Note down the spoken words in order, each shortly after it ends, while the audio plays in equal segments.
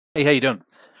Hey, how you doing?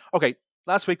 Okay,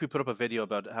 last week we put up a video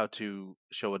about how to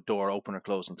show a door open or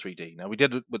close in 3D. Now we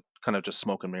did it with kind of just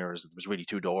smoke and mirrors. It was really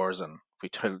two doors, and we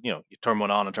you turn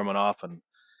one on and turn one off, and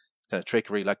kind of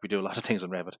trickery like we do a lot of things in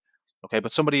Revit. Okay,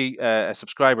 but somebody, a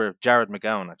subscriber, Jared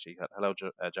McGowan, actually, hello,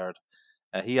 Jared.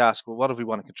 He asked, well, what if we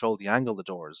want to control the angle the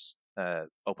doors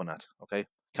open at? Okay,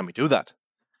 can we do that?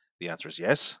 The answer is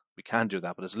yes, we can do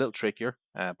that, but it's a little trickier.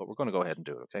 But we're going to go ahead and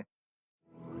do it. Okay.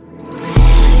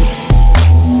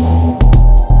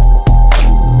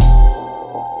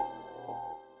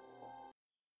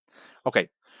 Okay,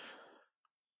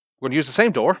 we're going to use the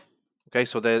same door. Okay,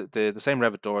 so the same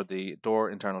Revit door, the door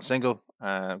internal single.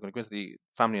 I'm going to go into the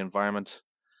family environment.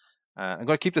 I'm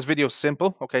going to keep this video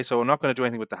simple. Okay, so I'm not going to do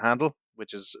anything with the handle,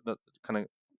 which is kind of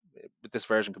with this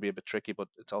version could be a bit tricky, but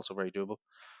it's also very doable.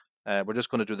 We're just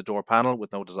going to do the door panel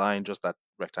with no design, just that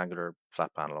rectangular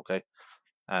flat panel. Okay,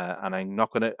 and I'm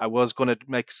not going to. I was going to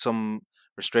make some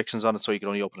restrictions on it so you can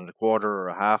only open it a quarter or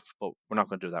a half, but we're not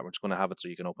going to do that. We're just going to have it so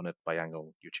you can open it by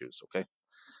angle you choose. Okay.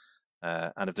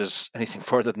 And if there's anything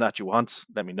further than that you want,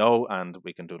 let me know, and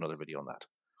we can do another video on that.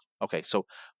 Okay, so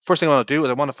first thing I want to do is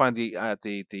I want to find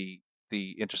the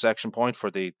intersection point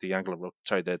for the angle of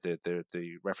sorry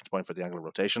the reference point for the angle of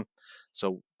rotation.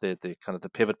 So the kind of the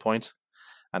pivot point,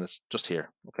 and it's just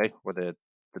here. Okay, where the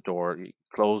door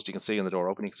closed, you can see, and the door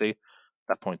open, you can see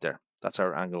that point there. That's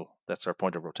our angle. That's our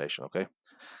point of rotation. Okay,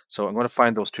 so I'm going to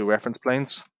find those two reference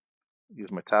planes.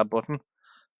 Use my tab button.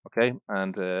 Okay,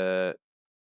 and I'm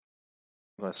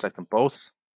going to select them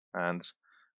both, and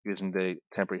using the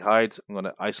temporary hide, I'm going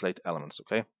to isolate elements.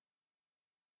 Okay,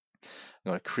 I'm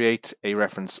going to create a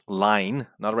reference line,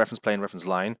 not a reference plane, reference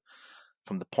line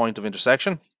from the point of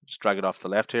intersection. Just drag it off to the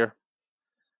left here,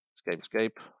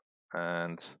 escape,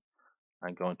 and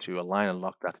I'm going to align and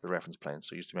lock that to the reference plane.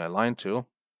 So using my align tool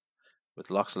with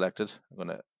lock selected, I'm going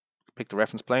to pick the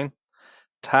reference plane,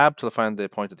 tab till I find the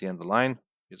point at the end of the line,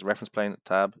 use the reference plane,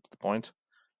 tab to the point.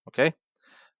 Okay,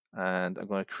 and I'm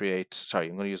going to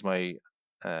I'm going to use my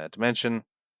dimension,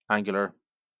 angular,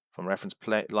 from reference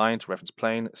line to reference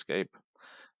plane, escape,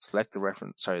 select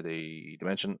the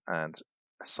dimension, and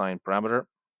assign parameter.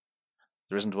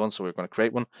 There isn't one, so we're going to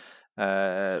create one.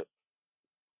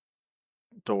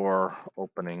 Door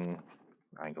opening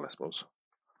angle, I suppose,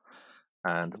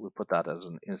 and we'll put that as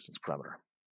an instance parameter.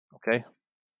 Okay,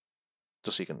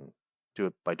 just so you can do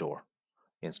it by door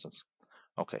instance.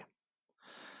 Okay,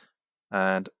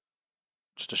 and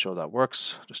just to show that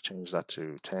works, just change that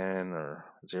to 10 or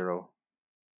 0.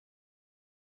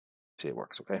 See, it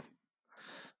works. Okay,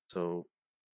 so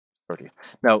 30.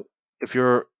 Now, if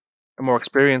you're a more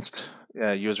experienced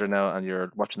user now and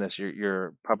you're watching this,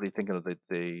 you're probably thinking of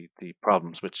the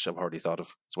problems, which I've already thought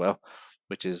of as well,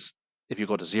 which is if you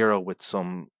go to 0 with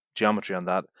some geometry on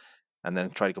that and then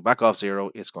try to go back off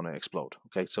 0, it's going to explode.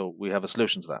 Okay, so we have a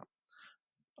solution to that.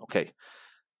 Okay,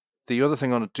 the other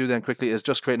thing I want to do then quickly is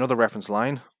just create another reference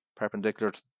line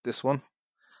perpendicular to this one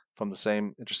from the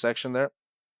same intersection there.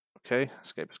 Okay,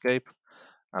 escape,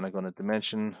 and I'm going to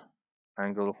dimension,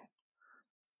 angle,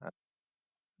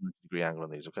 90-degree angle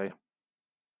on these. Okay,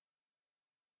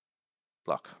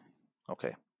 block.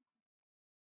 Okay.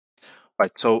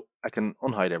 Right, so I can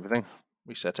unhide everything,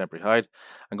 reset temporary hide.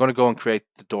 I'm going to go and create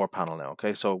the door panel now.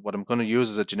 Okay, so what I'm going to use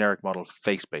is a generic model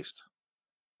face-based,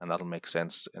 and that'll make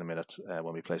sense in a minute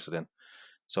when we place it in.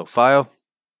 So File,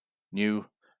 New,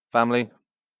 Family,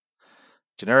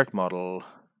 Generic Model,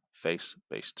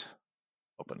 Face-based,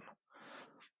 Open.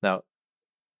 Now,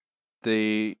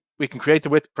 we can create the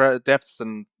width, depth,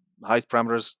 and height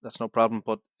parameters. That's no problem,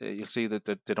 but you'll see that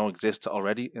they don't exist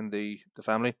already in the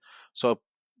family. So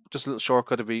just a little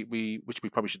shortcut which we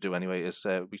probably should do anyway is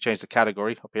we change the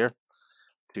category up here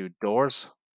to doors,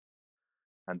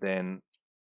 and then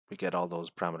we get all those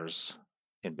parameters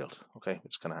inbuilt. Okay,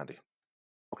 which is kind of handy.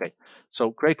 Okay,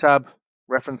 so create tab,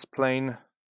 reference plane,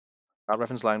 not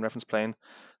reference line, reference plane,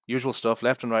 usual stuff,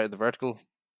 left and right of the vertical,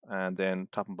 and then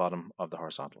top and bottom of the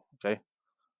horizontal. Okay,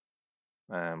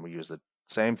 and we use the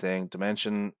same thing,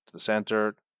 dimension to the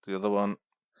center, the other one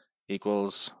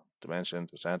equals dimension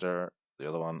to the center, the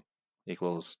other one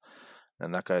equals,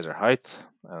 and that guy's our height,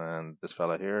 and this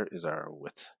fella here is our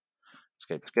width.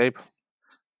 Escape,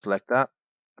 select that,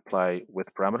 apply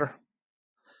width parameter,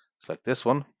 select this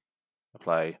one,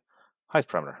 apply height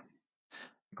parameter.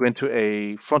 Go into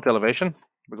a front elevation,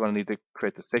 we're going to need to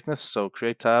create the thickness, so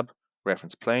create tab,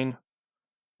 reference plane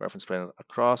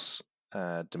across,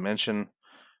 dimension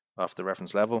of the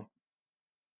reference level,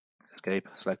 escape,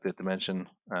 select the dimension,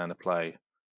 and apply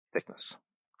thickness.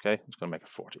 Okay, I'm just going to make it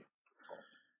 40.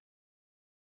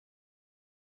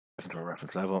 Back into our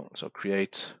reference level, so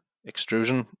create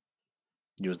extrusion,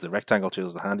 Use the rectangle tool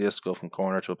as the handiest. Go from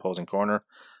corner to opposing corner.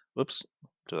 Whoops,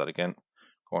 do that again.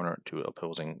 Corner to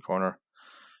opposing corner.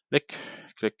 Click,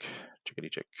 click, chickadee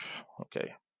chick.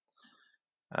 Okay.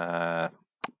 And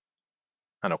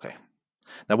okay.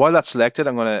 Now while that's selected,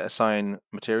 I'm going to assign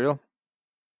material.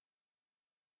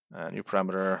 New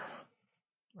parameter,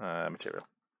 material.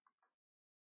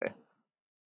 Okay.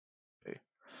 Okay.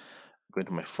 Go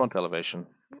into my front elevation,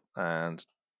 and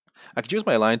I could use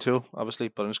my align tool, obviously,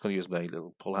 but I'm just going to use my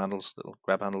little pull handles, little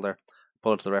grab handle there.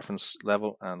 Pull it to the reference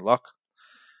level and lock,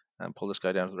 and pull this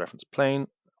guy down to the reference plane.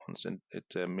 Once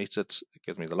it meets it, it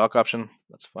gives me the lock option.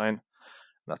 That's fine.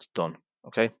 That's done.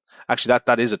 Okay. Actually,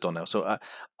 that is it done now. So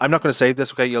I'm not going to save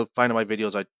this. Okay. You'll find in my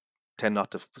videos I tend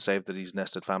not to save these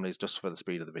nested families just for the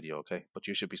speed of the video. Okay. But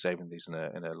you should be saving these in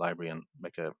a library and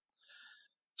make a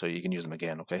so you can use them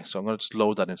again. Okay. So I'm going to just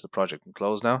load that into the project and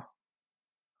close now.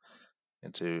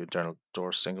 Into internal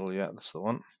door single. Yeah, that's the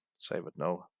one. Save it.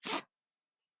 No.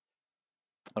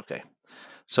 Okay.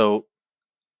 So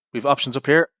we've options up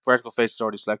here. Vertical face is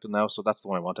already selected now, so that's the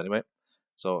one I want anyway.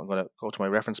 So I'm going to go to my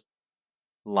reference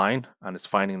line, and it's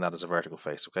finding that as a vertical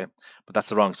face, okay? But that's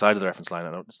the wrong side of the reference line.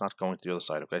 It's not going to the other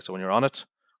side, okay? So when you're on it,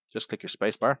 just click your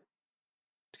space bar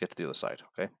to get to the other side,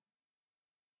 okay?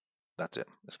 That's it.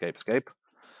 Escape, escape.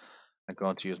 I'm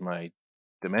going to use my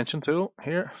dimension tool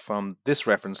here from this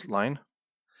reference line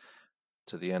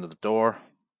to the end of the door.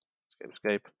 Escape,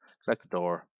 escape. Select the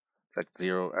door. Select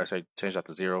 0. Actually, change that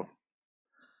to 0.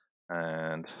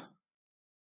 And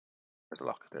there's the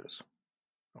lock. There it is.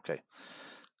 Okay.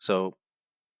 So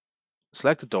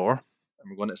select the door, and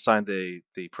we're going to assign the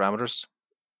parameters.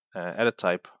 Edit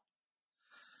type,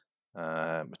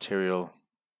 material,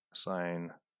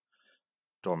 assign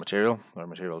door material or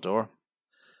material door.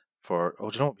 For do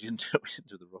you know what we didn't do? We didn't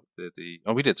do the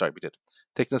oh we did, sorry, we did.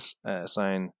 Thickness,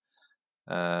 assign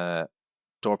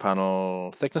door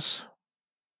panel thickness.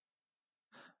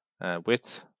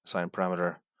 Width, assign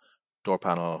parameter door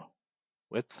panel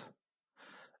width.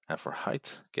 And for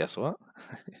height, guess what?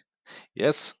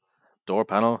 Yes, door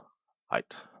panel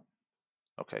height.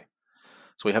 Okay.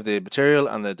 So we have the material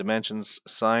and the dimensions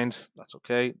assigned. That's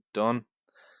okay. Done.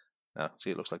 Now,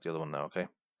 see, it looks like the other one now. Okay.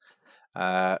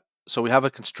 So we have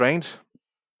it constrained,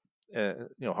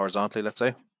 horizontally, let's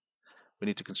say. We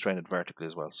need to constrain it vertically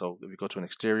as well. So if we go to an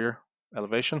exterior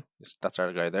elevation, that's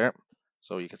our guy there.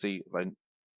 So you can see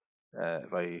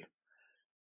if I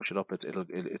push it up,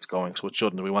 it's going. So it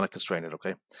shouldn't. We want to constrain it.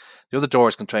 Okay. The other door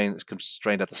is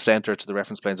constrained at the center to the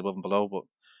reference planes above and below, but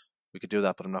we could do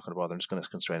that. But I'm not going to bother. I'm just going to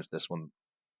constrain it to this one,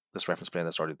 this reference plane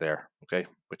that's already there. Okay,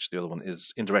 which the other one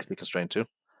is indirectly constrained to.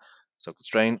 So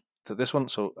constrain to this one.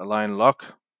 So align lock,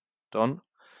 done.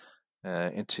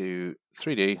 Into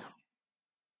 3D.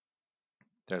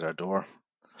 There's our door.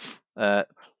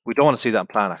 We don't want to see that in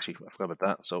plan, actually. I forgot about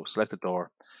that. So select the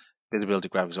door, visibility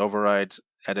graphics override,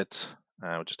 edit,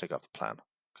 and we'll just take off the plan.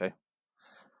 Okay,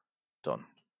 done.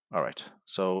 All right,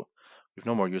 so we've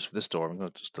no more use for this door. I'm going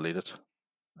to just delete it.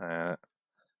 Done.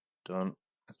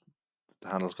 The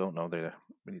handles go. No, there.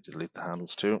 We need to delete the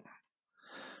handles too.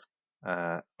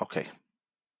 Okay,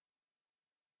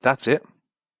 that's it.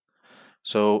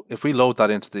 So if we load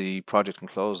that into the project and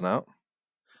close now, do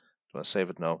you want to save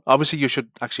it? No. Obviously, you should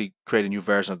actually create a new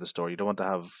version of the store. You don't want to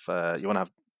have you want to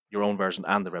have your own version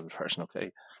and the Revit version,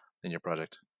 okay, in your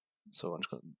project. So I'm just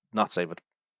going to not save it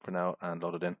for now and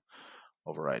load it in.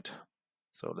 Override.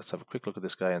 So let's have a quick look at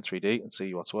this guy in 3D and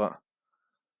see what's what.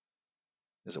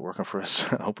 Is it working for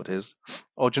us? I hope it is.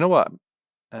 Oh, do you know what?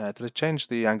 Did I change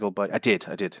the angle by? I did.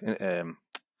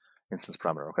 Instance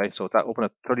parameter. Okay, so that open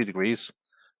at 30 degrees.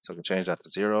 So I can change that to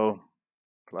 0.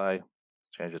 Apply.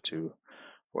 Change it to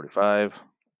 45.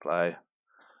 Apply.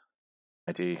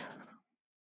 90.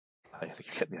 I think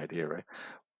you get the idea, right?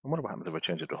 I wonder what happens if I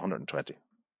change it to 120.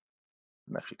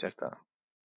 And actually check that.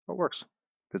 It works.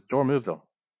 Did the door move though?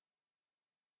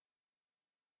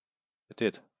 It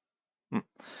did.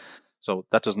 So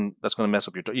that's going to mess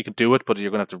up your door. You can do it, but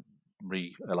you're going to have to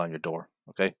realign your door.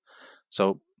 Okay.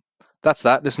 So that's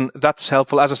that. Listen, that's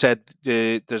helpful. As I said,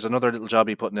 there's another little job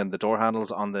you putting in the door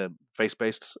handles on the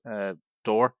face-based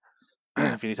door.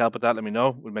 If you need help with that, let me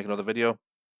know. We'll make another video.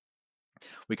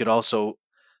 We could also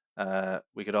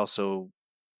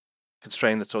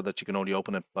constrain it so that you can only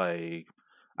open it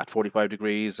at 45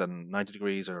 degrees and 90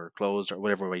 degrees or closed or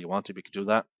whatever way you want to. We could do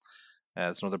that.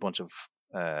 It's another bunch of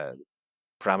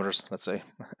parameters, let's say.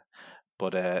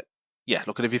 But yeah,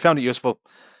 look, if you found it useful,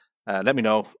 let me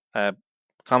know.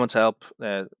 Comments help.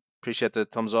 Appreciate the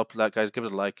thumbs up. Guys, give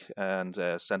it a like and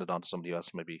send it on to somebody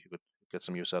else maybe who could get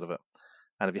some use out of it.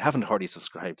 And if you haven't already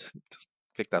subscribed, just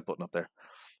click that button up there.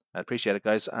 I appreciate it,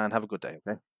 guys, and have a good day.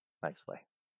 Okay. Thanks. Bye.